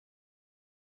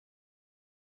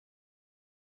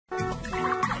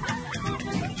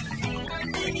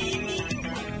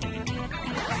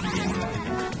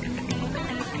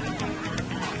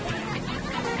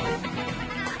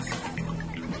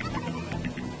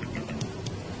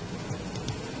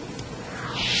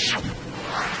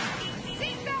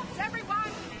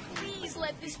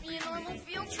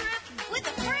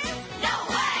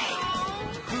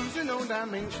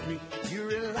by Main Street. You're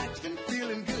relaxed and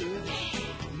feeling good.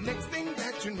 Next thing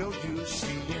that you know, you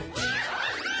see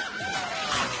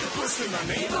octopus in the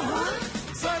neighborhood,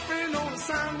 surfing on the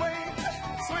sine wave,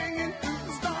 swinging through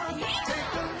the stars.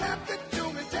 Take a left at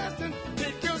Jimmy Teston,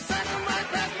 take your second right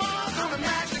past Mars on the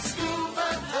magic school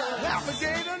bus.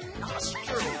 Alligator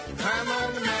nostril, climb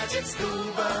on the magic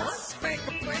school bus. Spank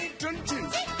a plankton too.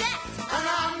 Take that on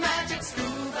our magic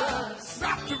school bus.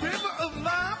 Drop the river of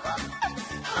lava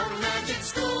on the magic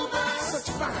school bus. Such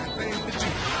a fine thing to do.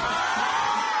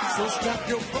 So strap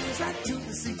your bums right to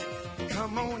the seat.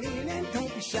 Come on in and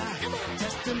don't be shy.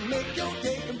 Just to make your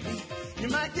day complete. You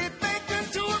might get baked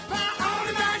into a pie on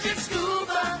the magic school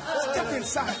bus. Step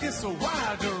inside, it's a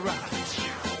wild ride.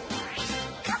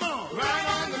 Come on, ride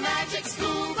on the magic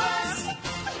school bus.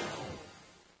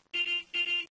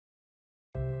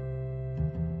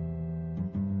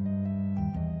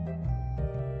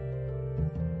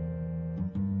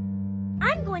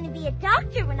 I'm going to be a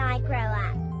doctor when I grow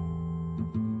up.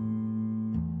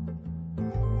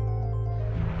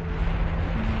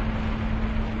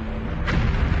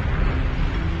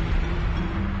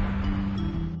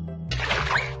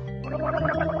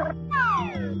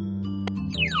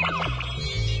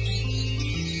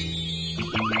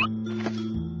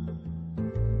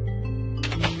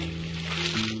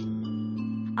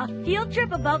 A field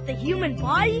trip about the human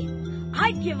body?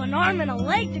 I'd give an arm and a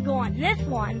leg to go on this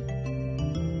one.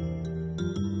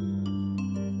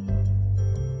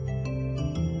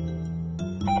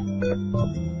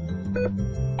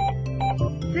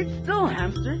 Sit still,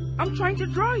 hamster. I'm trying to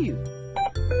draw you.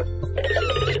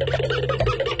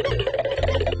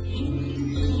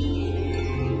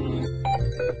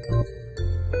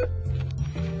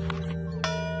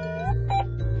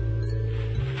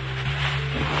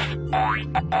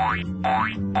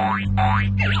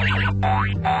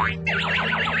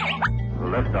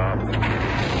 Lift off.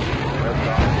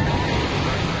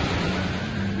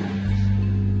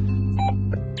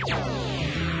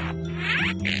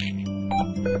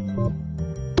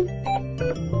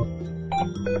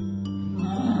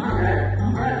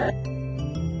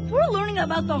 We're learning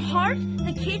about the heart,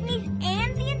 the kidneys,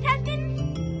 and the intestines.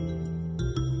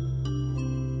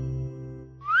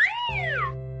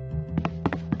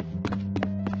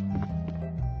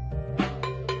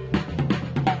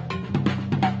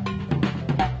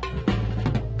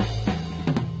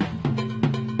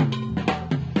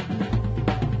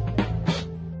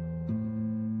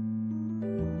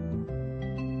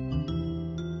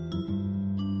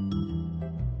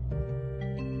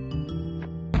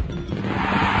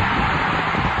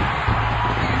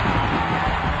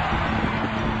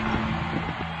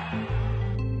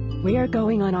 We're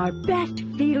going on our best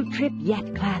field trip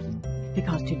yet, class,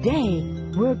 because today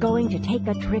we're going to take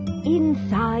a trip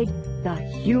inside the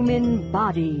human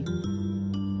body.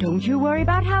 Don't you worry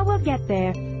about how we'll get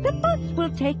there. The bus will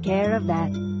take care of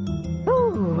that.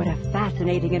 Ooh, what a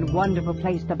fascinating and wonderful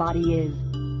place the body is.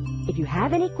 If you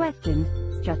have any questions,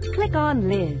 just click on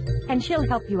Liz, and she'll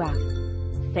help you out.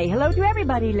 Say hello to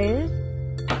everybody, Liz.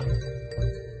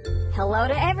 Hello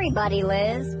to everybody,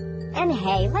 Liz. And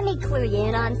hey, let me clue you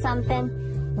in on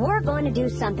something. We're going to do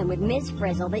something with Miss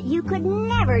Frizzle that you could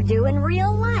never do in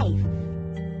real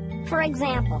life. For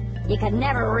example, you could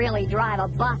never really drive a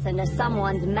bus into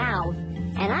someone's mouth.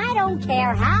 And I don't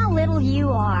care how little you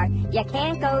are, you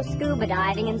can't go scuba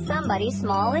diving in somebody's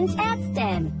small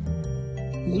intestine.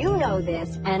 You know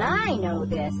this, and I know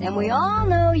this, and we all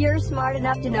know you're smart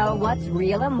enough to know what's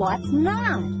real and what's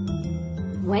not.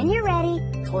 When you're ready,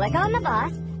 click on the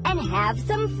bus and have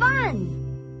some fun.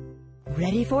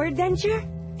 Ready for adventure?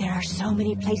 There are so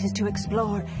many places to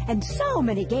explore and so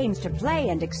many games to play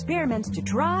and experiments to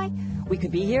try. We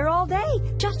could be here all day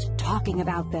just talking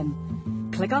about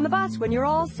them. Click on the bus when you're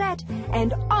all set,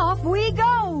 and off we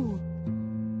go!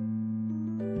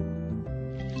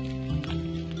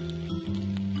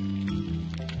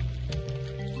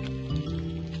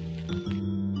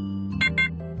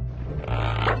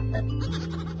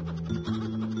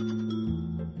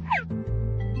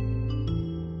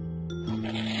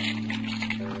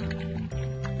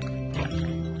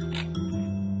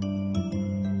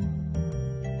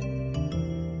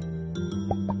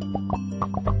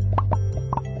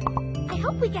 I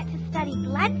hope we get to study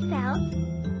blood cells.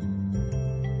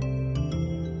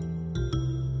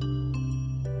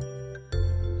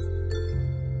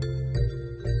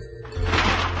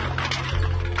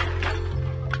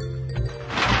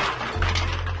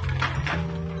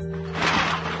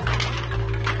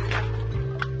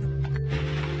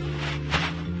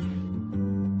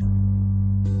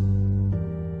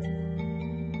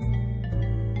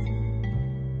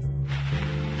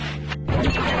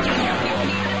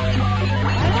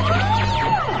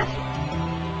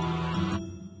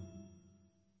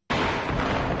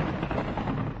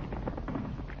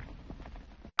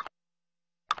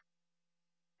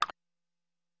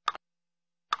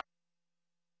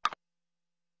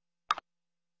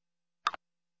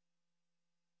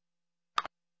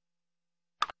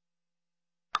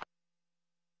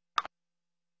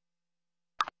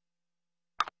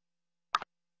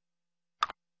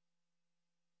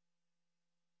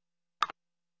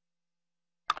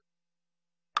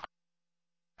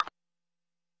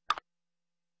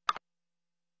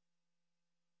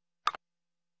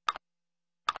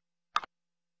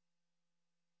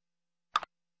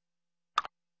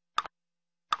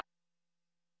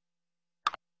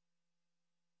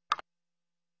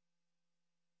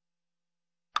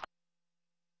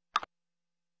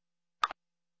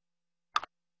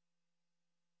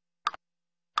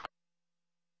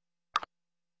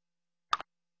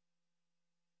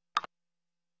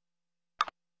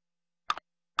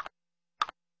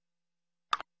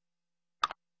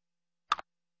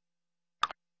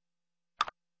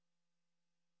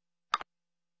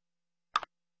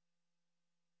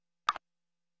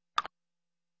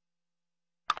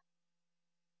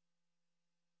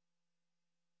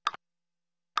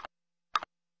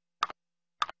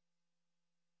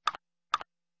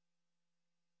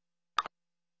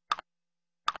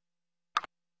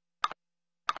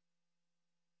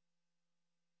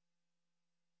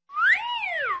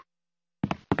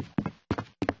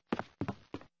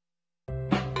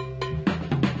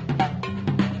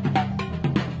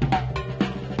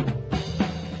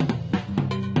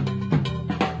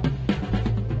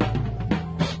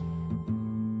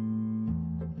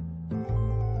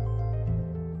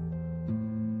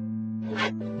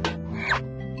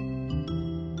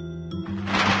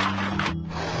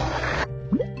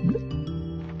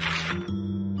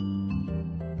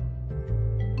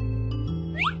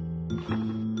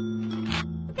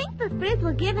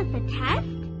 Frizzle give us a test?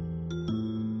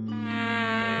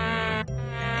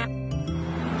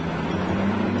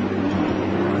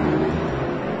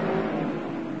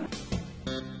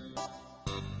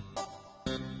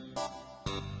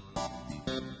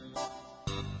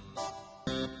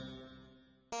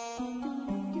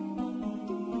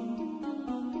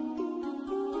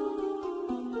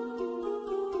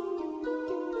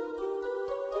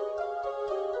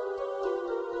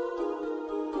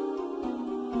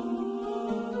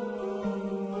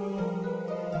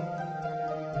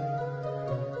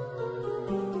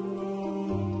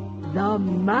 The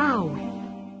mouth.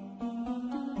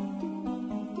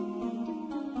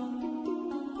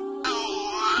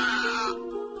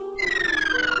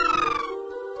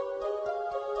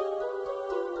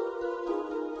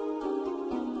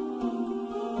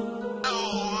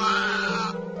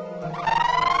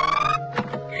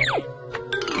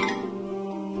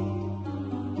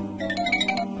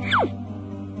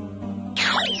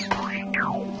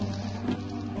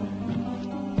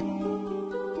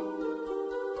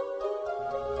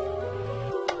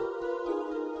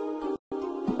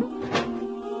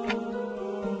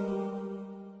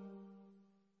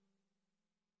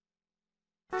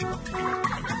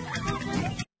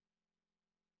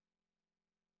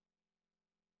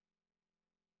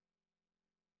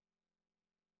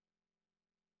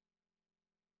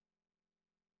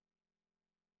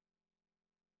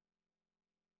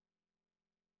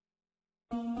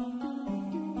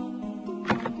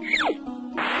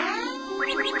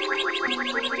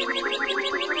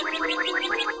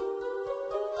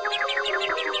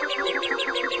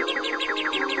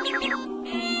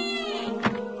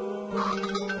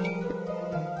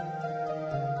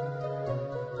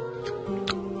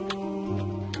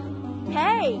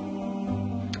 Hey!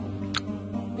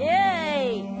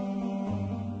 Yay!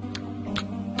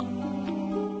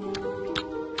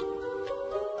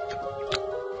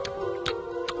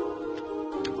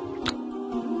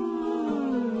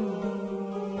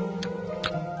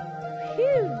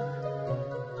 Phew!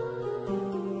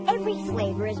 Every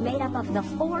flavor is made up of the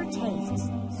 4 tastes: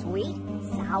 sweet,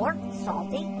 sour,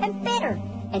 salty, and bitter.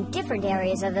 And different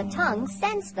areas of the tongue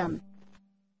sense them.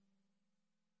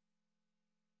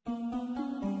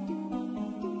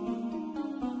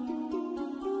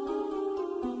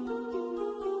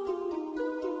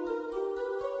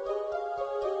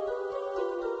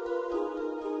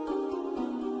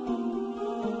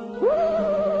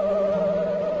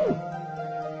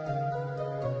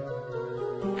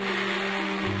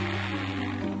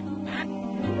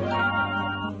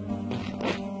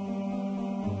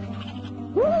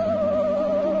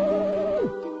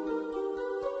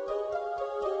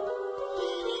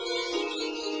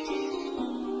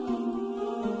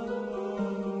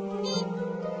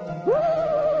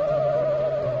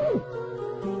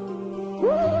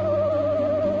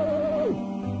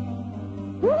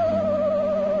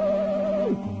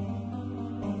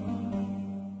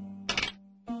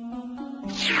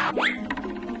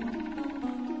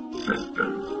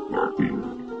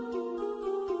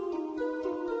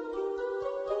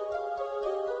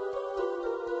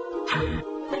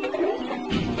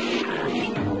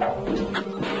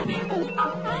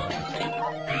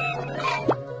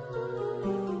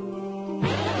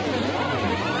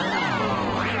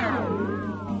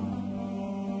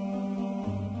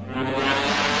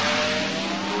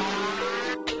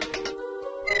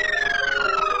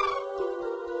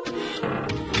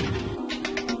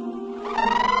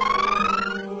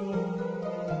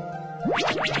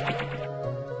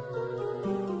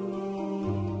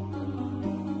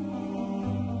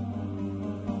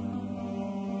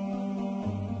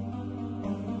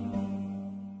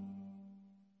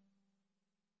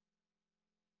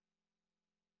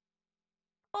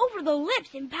 Over the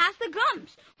lips and past the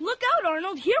gums. Look out,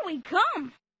 Arnold, here we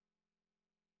come.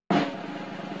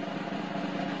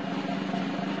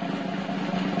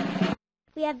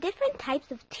 We have different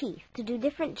types of teeth to do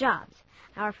different jobs.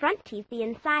 Our front teeth, the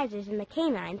incisors and the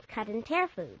canines, cut and tear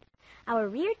food. Our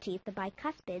rear teeth, the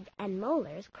bicuspids and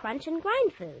molars, crunch and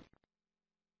grind food.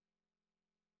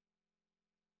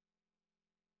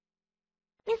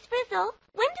 Miss Frizzle,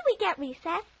 when do we get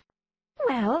recess?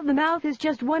 Well, the mouth is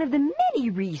just one of the many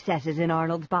recesses in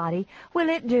Arnold's body. Will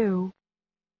it do?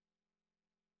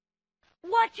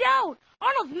 Watch out!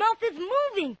 Arnold's mouth is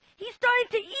moving. He's starting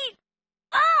to eat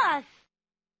us.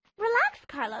 Relax,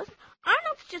 Carlos.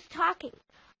 Arnold's just talking.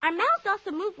 Our mouths also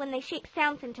move when they shape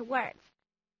sounds into words.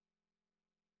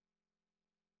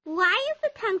 Why is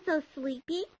the tongue so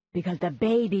sleepy? Because the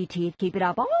baby teeth keep it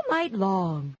up all night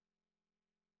long.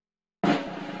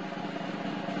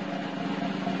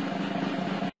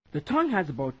 The tongue has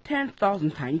about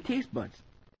 10,000 tiny taste buds.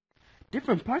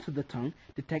 Different parts of the tongue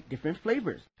detect different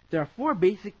flavors. There are 4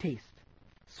 basic tastes: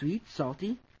 sweet,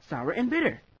 salty, sour, and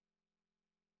bitter.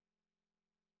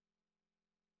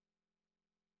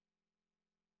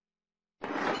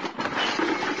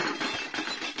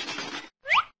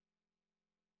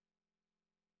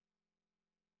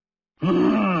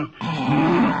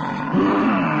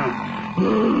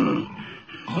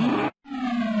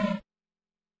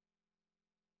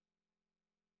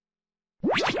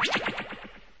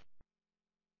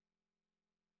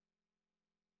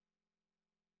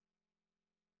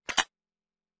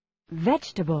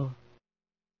 Vegetable.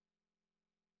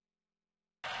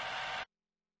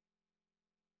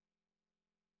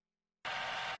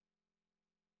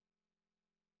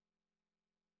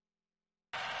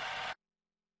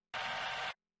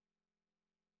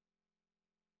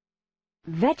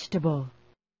 Vegetable.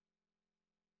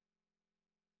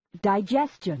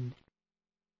 Digestion.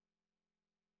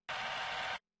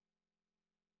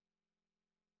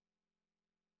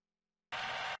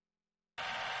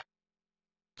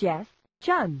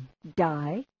 Digestion.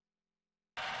 Die.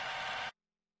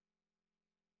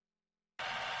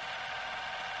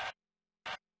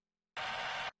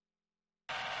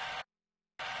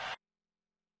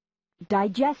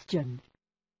 Digestion.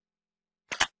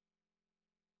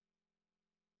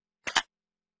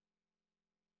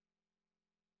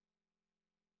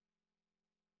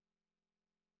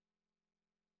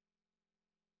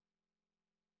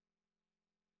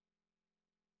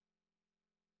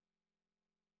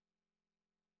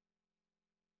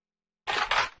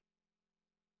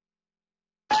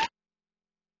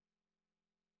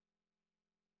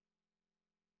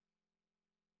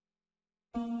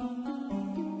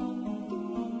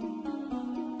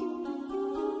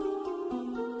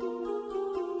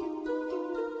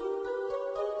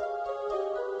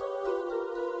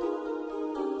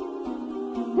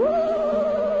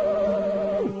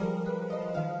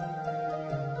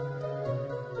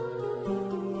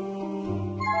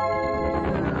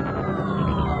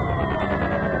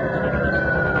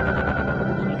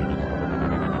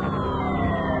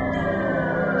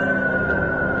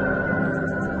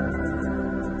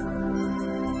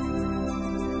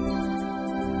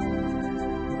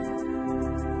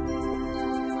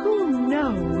 Who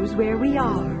knows where we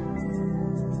are?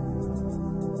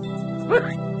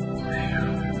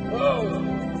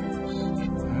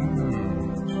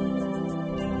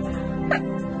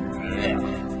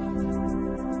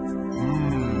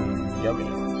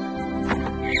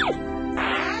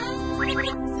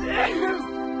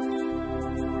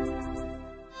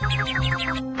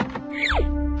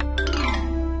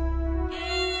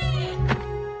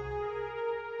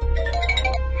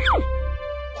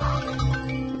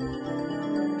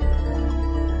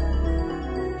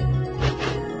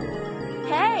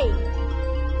 Hey!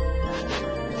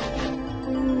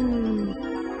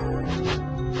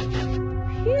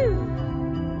 Phew!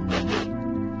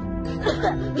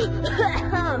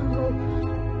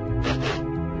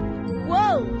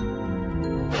 Whoa!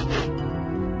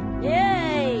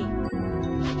 Yay!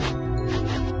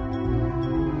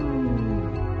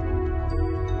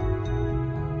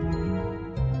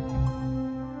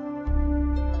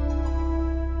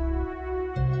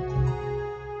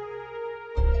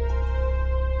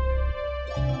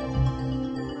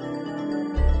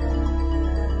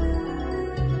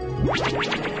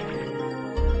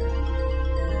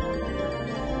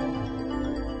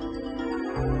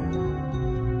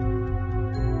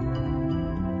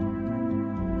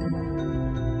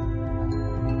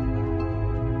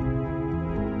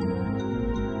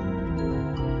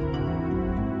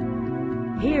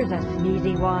 Here's a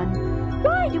sneezy one.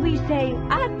 Why do we say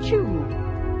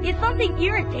achoo? If something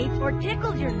irritates or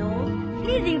tickles your nose,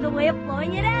 sneezing's a way of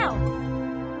blowing it out.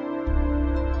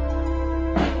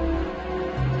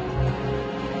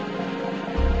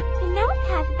 The nose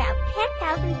has about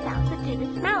 10,000 cells that do the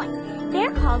smelling.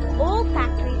 They're called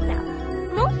olfactory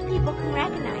cells. Most people can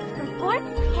recognize from 4 to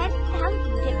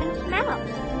 10,000 different smells.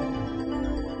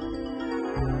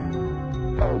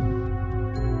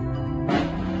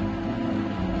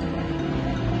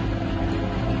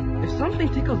 If something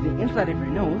tickles the inside of your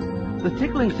nose, the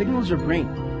tickling signals your brain.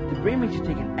 The brain makes you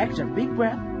take an extra big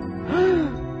breath.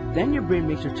 Then your brain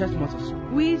makes your chest muscles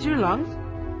squeeze your lungs.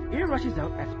 Air rushes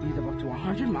out at speeds of up to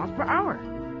 100 miles per hour.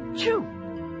 Chew!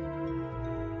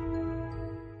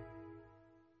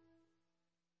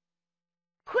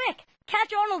 Quick,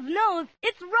 catch Arnold's nose.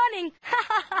 It's running. Ha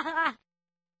ha ha ha.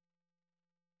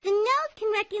 The nose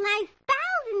can recognize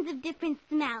thousands of different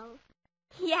smells.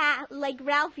 Yeah, like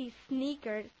Ralphie's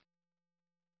sneakers.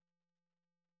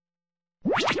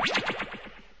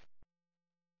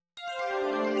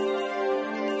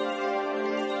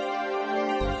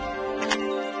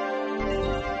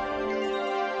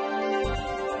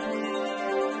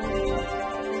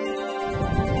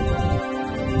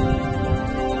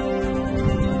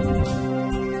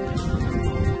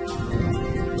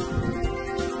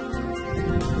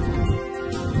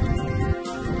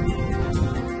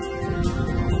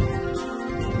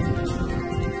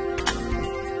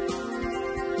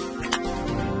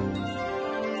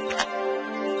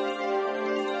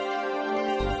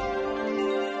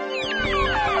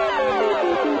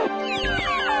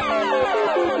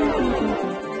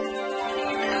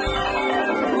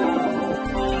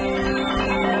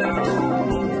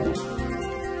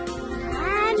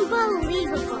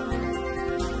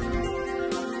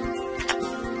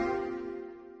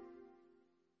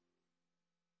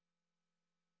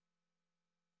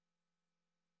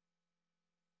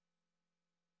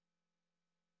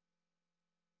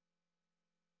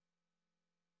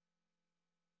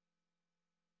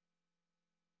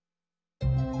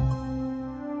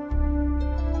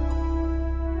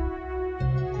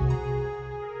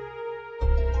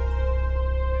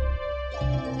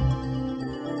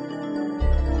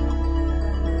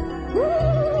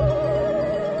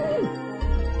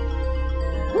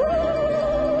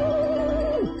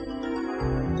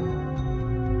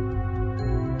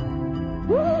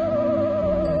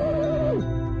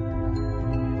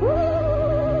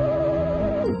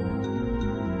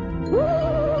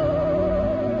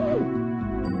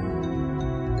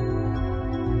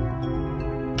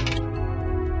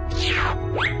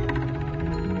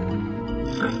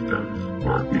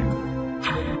 body.